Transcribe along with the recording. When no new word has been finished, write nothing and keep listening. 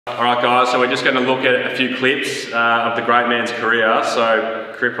Alright guys, so we're just going to look at a few clips of the great man's career.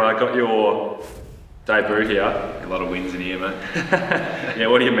 So Cripps, I got your debut here. A lot of wins in here, mate. Yeah,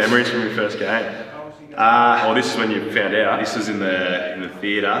 what are your memories from your first game? Oh, this is when you found out. This was in the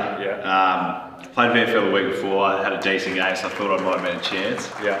theatre. Yeah. Played AFL the week before. I had a decent game, so I thought I might have had a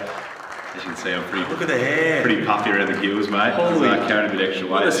chance. Yeah. As you can see, I'm pretty. Look at the hair. Pretty puffy around the gills, mate. Holy. Carrying a bit extra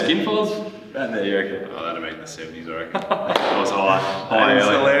weight. What, the skin folds? Right there, you reckon? Oh, that'd have been in the 70s, I reckon. I was high That's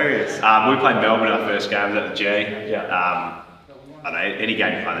early. hilarious. We played Melbourne our first game at the G. Yeah. I don't know, any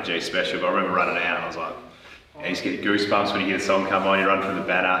game you play in the G is special, but I remember running out and I was like, you just get goosebumps when you hear the song come on, you run from the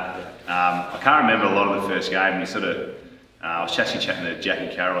banner. I can't remember a lot of the first game. You sort of, I was chatting to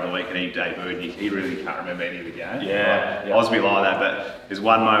Jackie Carroll on the week and he debuted and he really can't remember any of the game. Yeah. I was a bit like that, but there's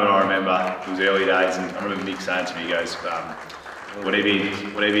one moment I remember, it was early days, and I remember Mick saying to me, he goes,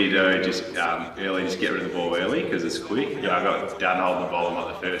 whatever you do, just just get rid of the ball early because it's quick. Yeah, I got done holding the ball in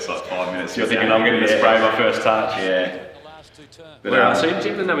like the first 5 minutes. You're thinking I'm getting to spray my first touch. Yeah. But, so you have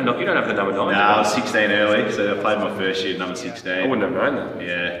the number 9. You don't have the number 9. No, I was 16 early, so I played my first year, number 16. I wouldn't have known that.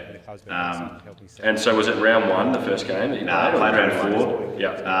 Yeah. And so was it round 1, the first game that you played? I played round 4.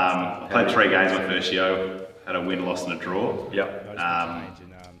 Yeah. I played 3 games my first year. Had a win, lost, and a draw. Yeah.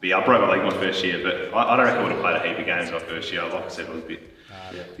 But yeah, I broke my leg my first year, but I don't reckon I would have played a heap of games my first year. Like I said, I was a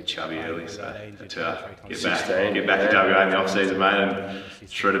bit chubby early, so I had to get back to WA in the off season, mate, and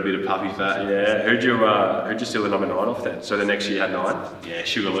shred a bit of puppy fat. Yeah. Who'd you steal the number 9 off then? So the next year you had 9? Yeah,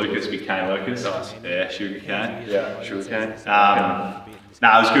 Sugar Lucas, big Cane Lucas. Nice. Yeah, Sugar Cane. Yeah, Sugar Cane. No,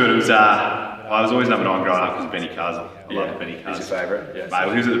 it was good. It was. I was always number 9 growing up because Benny Cousin. I loved Benny Cousin. He's your favourite. Yeah. Mate,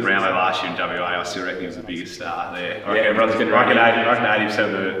 when he was at the Brownlow last year in WA, I still reckon he was the biggest star there. Yeah, everyone's getting I reckon 80%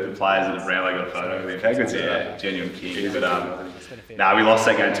 of the players at the Brownlow got a photo with him. How good's that? Genuine king. But we lost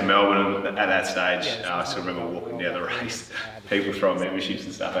that game to Melbourne, and at that stage, I still remember walking down the race, people throwing memberships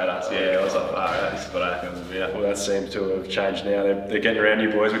and stuff at us. Yeah, I was like, oh, this is what happens. Yeah. Well, that seems to have changed now. They're getting around you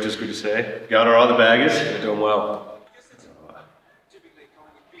boys, which is good to see. Going all right, the baggers? They're doing well.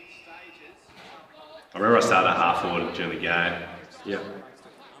 I remember I started at half forward during the game. Yeah.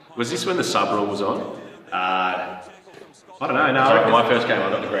 Was this when the sub rule was on? I don't know. No, So my first game I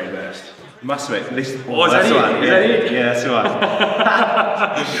got the green vest. Must have been. This, Oh, is that it? one. Is that it? Yeah, that's the one.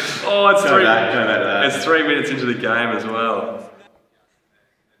 Oh, it's Go back to that. It's 3 minutes into the game as well.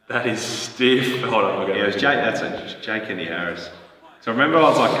 That is stiff. Hold on, I'll go. Yeah, it was Jay Kenny Harris. So I remember I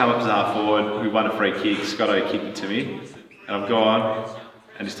was like, come up as half forward, we won a free kick, Scotto kicked it to me, and I've gone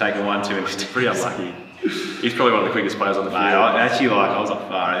and just taken 1-2 and just Pretty unlucky. He's probably one of the quickest players on the field. Mate, I was like,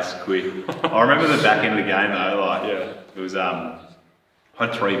 far, this is quick. I remember the back end of the game though, like, it was, I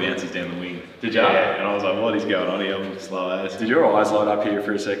had 3 bounces down the wing. Did you? Yeah, and I was like, what is going on here? I'm slow as. Did your eyes light up here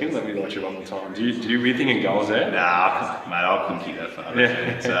for a second? Let me watch it one more time. Were you thinking goals there? Nah, mate, I couldn't kick that far.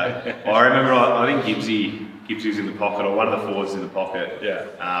 Yeah. So, I remember, I think Gibbsy was in the pocket, or one of the forwards in the pocket. Yeah.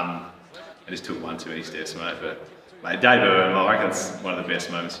 I just took 1 too many steps, mate. But mate, debut, I reckon it's one of the best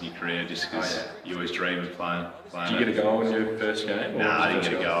moments in your career, just because you always dream of playing. Did you get a goal in your first game? Nah, I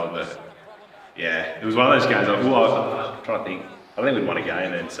didn't get a goal, but yeah, it was one of those games. I'm trying to think. I think we'd won a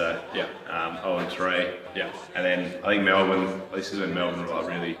game then, so yeah. 0-3. Yeah. And then I think Melbourne. This is when Melbourne were like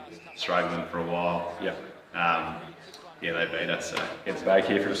really struggling for a while. Yeah. Yeah, they beat us. So Gets back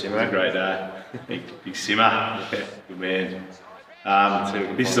here from Simo. it was a great day. Big Simmer. Yeah, good man.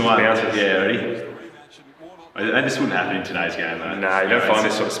 This is the one. Bounces. Yeah, ready? That just wouldn't happen in today's game, though. Nah, you don't find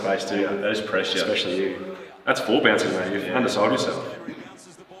this sort of space, do you? That is pressure. Especially you. That's 4 bounces, mate. You've undersold yourself.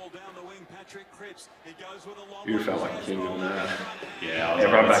 You felt like a king doing that. Yeah, I was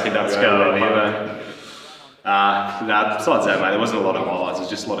Everyone like, back in let's WA, go on mate. here, mate. Besides that, mate, there wasn't a lot of highlights. There's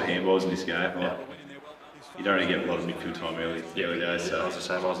just a lot of handballs in this game. Like, you don't really get a lot of midfield time early days, so I was the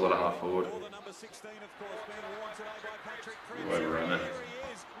same. I was a lot of half forward. you overrun it.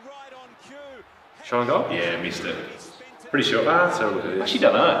 Shot on goal? Yeah, missed it. Pretty sure. So it is. Actually,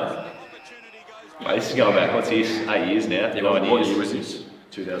 don't know. Mate, this is going back, what's this? 8 years now. Yeah, 9 what years. year was this?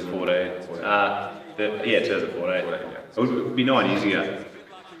 2014. Yeah, 2014. It would be 9 years ago.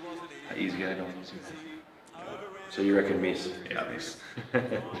 8 years ago, 9 years ago. So you reckon miss? Yeah, I missed.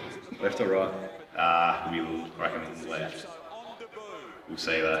 Left or right? I reckon left. We'll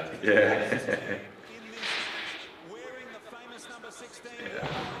see though. Yeah.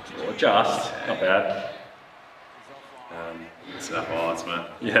 Well, just. Not bad. It's enough highlights, mate.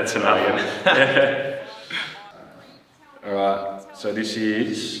 Yeah, it's enough. Alright, so this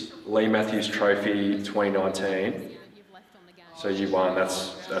is Lee Matthews Trophy 2019. So you won.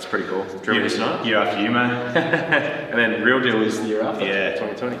 That's pretty cool. Do you remember this night? Year after year, mate. And then real deal is the year after. Yeah.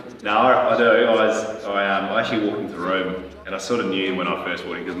 2020. No, I do. I actually walked into the room, and I sort of knew when I first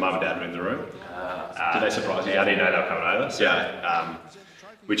walked in because Mum and Dad were in the room. Did they surprise you? Yeah, I didn't know they were coming over. So,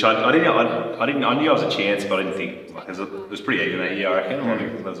 which I didn't. I knew I was a chance, but I didn't think like it was pretty even that year. I reckon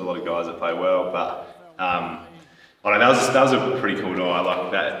there was a lot of guys that played well, but I don't know, that was a pretty cool night.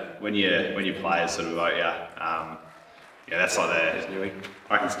 Like that when you players sort of like that's like I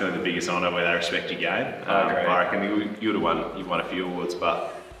reckon it's still the biggest honour where they respect your game. I reckon you would have won. You've won a few awards,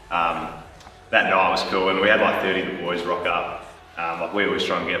 but that night was cool, and we had like 30 of the boys rock up. Like we always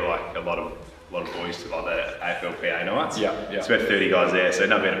try and get like a lot of boys to like the AFL PA nights. Yeah. It's about 30 guys there, so it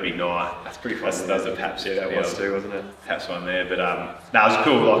not been a big night. That's pretty fun. That was the Paps, that was too, wasn't it? Paps one there, but no, it was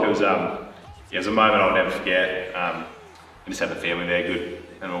cool. Like it was a moment I'll never forget. We just had the family there, good,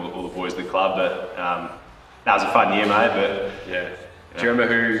 and all the boys of the club. But that was a fun year, mate. But yeah. Do you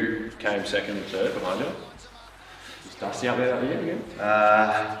remember who came second and third behind you? Was Dusty up there that year again?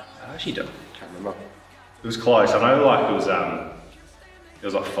 I actually don't. Can't remember. It was close. I know, like it was. There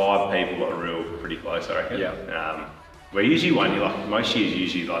was like 5 people that were pretty close, I reckon. Yeah. Where usually most years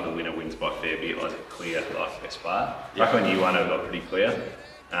usually like the winner wins by a fair bit, like a clear like best player. Yeah. Like when you won it got pretty clear.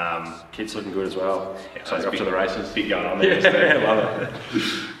 Kids looking good as well. Yeah, so up to the races. Big going on there. Yeah, I love it.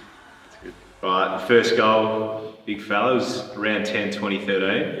 That's good. Right, the first goal, big fella, was around 10,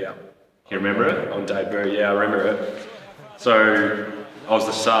 2013. Yeah. You remember it? On debut, yeah, I remember it. So I was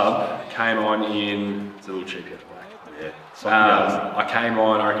the sub, came on in, it's a little cheap here. Yeah. I came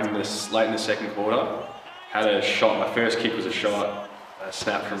on, I reckon, late in the second quarter. Had a shot, my first kick was a shot, a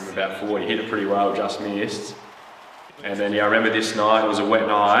snap from about 40, hit it pretty well, just missed. And then, I remember this night, it was a wet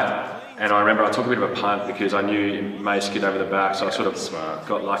night, and I remember I took a bit of a punt because I knew it may skid over the back, so I sort of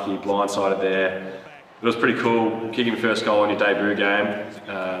got lucky, blindsided there. It was pretty cool, kicking your first goal in your debut game.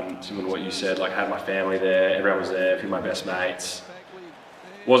 Similar to what you said, like had my family there, everyone was there, a few of my best mates.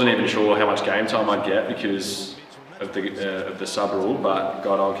 Wasn't even sure how much game time I'd get because of the sub rule, but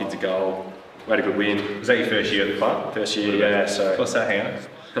got on, kicked a goal. We had a good win. Was that your first year at the club? First year, yeah. So what's that, hang on?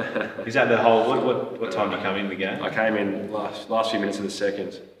 Is that the whole? What time did you come in the game? I came in last few minutes of the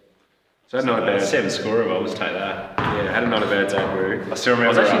second. So I had not a bad 7 scorer. I'll just take that. Yeah, I had not a bad debut. I still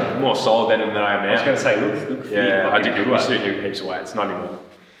remember. I was actually more solid then than I am now. I was going to say, look yeah, I did good. I still do heaps of weights, not anymore.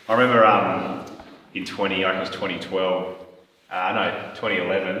 I remember in 2012. No,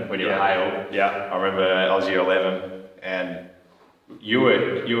 2011 when you were Hale. Yeah. I remember I was year 11 and you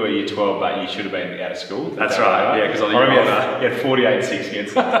were year 12, but you should have been out of school. That's right. Yeah, because I remember you had 48-6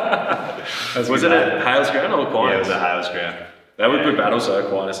 against them. Was it at Hale's ground or Aquinas? Yeah, it was at Hale's ground. They were good battles though,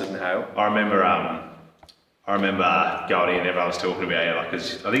 Aquinas and Hale. I remember going in, everyone was talking about it, like,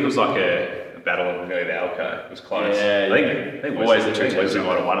 cause I think it was like a battle of nearly the Alco. It was close. Yeah, I think always the two teams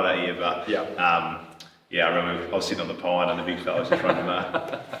might have won it that year, but yeah. I remember I was sitting on the pine and the big fella was in front of me.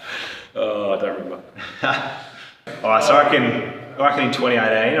 Oh, I don't remember. Alright, so I reckon in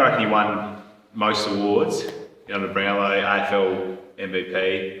 2018, I reckon you won most awards. You know, the Brownlow, AFL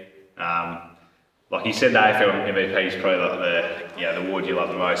MVP. Like you said, the AFL MVP is probably like the award you love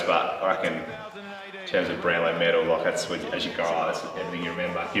the most, but I reckon in terms of Brownlow medal, like that's what, as you grow up, that's everything you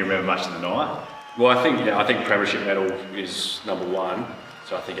remember. Do you remember much of the night? Well, I think Premiership medal is number one.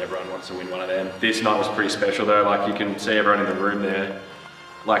 So I think everyone wants to win one of them. This night was pretty special though, like you can see everyone in the room there.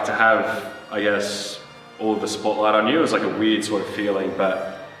 Like to have, I guess, all of the spotlight on you, it was like a weird sort of feeling,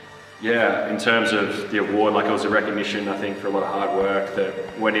 but yeah, in terms of the award, like it was a recognition, I think, for a lot of hard work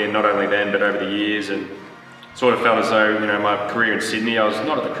that went in not only then, but over the years, and sort of felt as though, my career in Sydney, I was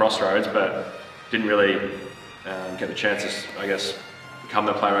not at the crossroads, but didn't really get the chances, I guess, become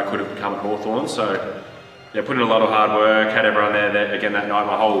the player I could have become at Hawthorn. So yeah, put in a lot of hard work, had everyone there again that night,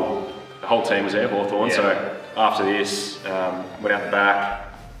 the whole team was there, Hawthorn. Yeah. So after this, went out the back,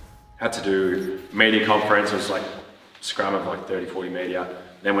 had to do media conference, it was like scrum of like 30, 40 media.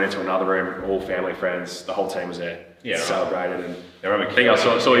 Then went into another room, all family, friends, the whole team was there. Yeah, celebrated. And I think I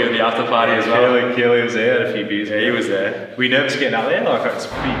saw you at the after party as well. Kelly was there, had a few beers. Yeah, he was there. Were you nervous getting up there? Like it's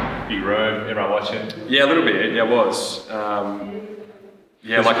a big room, everyone watching. Yeah, a little bit, yeah, it was.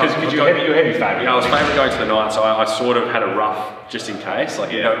 Yeah, like because you were heavy favourite. Yeah, I was favourite going to the night, so I sort of had a rough just in case.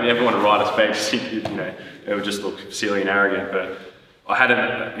 Like, you never want to ride a spec, just it would just look silly and arrogant. But I had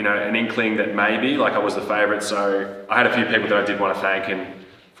an inkling that maybe, like I was the favourite, so I had a few people that I did want to thank, and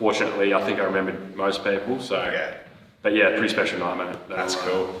fortunately, I think I remembered most people. So, yeah. But yeah, pretty special night, mate. That's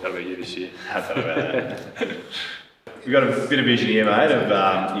cool. That'll be you this year. I thought about that. We've got a bit of vision here, mate,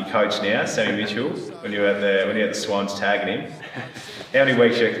 of your coach now, Sammy Mitchell. When you're at the Swans tagging him, how many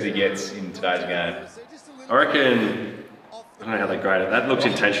weeks do you reckon he gets in today's game? I reckon I don't know how they grade it. That looks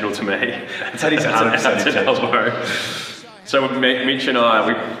intentional to me. That's 100% intentional. So Mitch and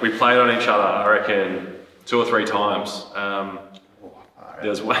I, we played on each other, I reckon, 2 or 3 times. There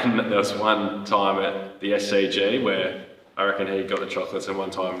was one time at the SCG where I reckon he got the chocolates, and one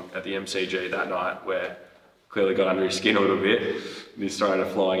time at the MCG that night where clearly got under his skin a little bit and he's throwing a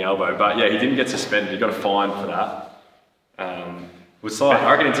flying elbow. But yeah, he didn't get suspended. He got a fine for that.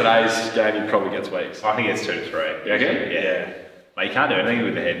 I reckon in today's game he probably gets weeks. I think it's 2 to 3. You reckon? Yeah. Mate, you can't do anything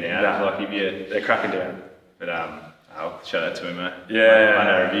with the head now. No. Like if They're cracking down. But I'll show that to him, mate. Yeah, I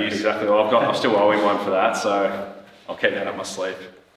know reviews. Exactly. Well, I'm still owing one for that, so I'll keep that up my sleeve.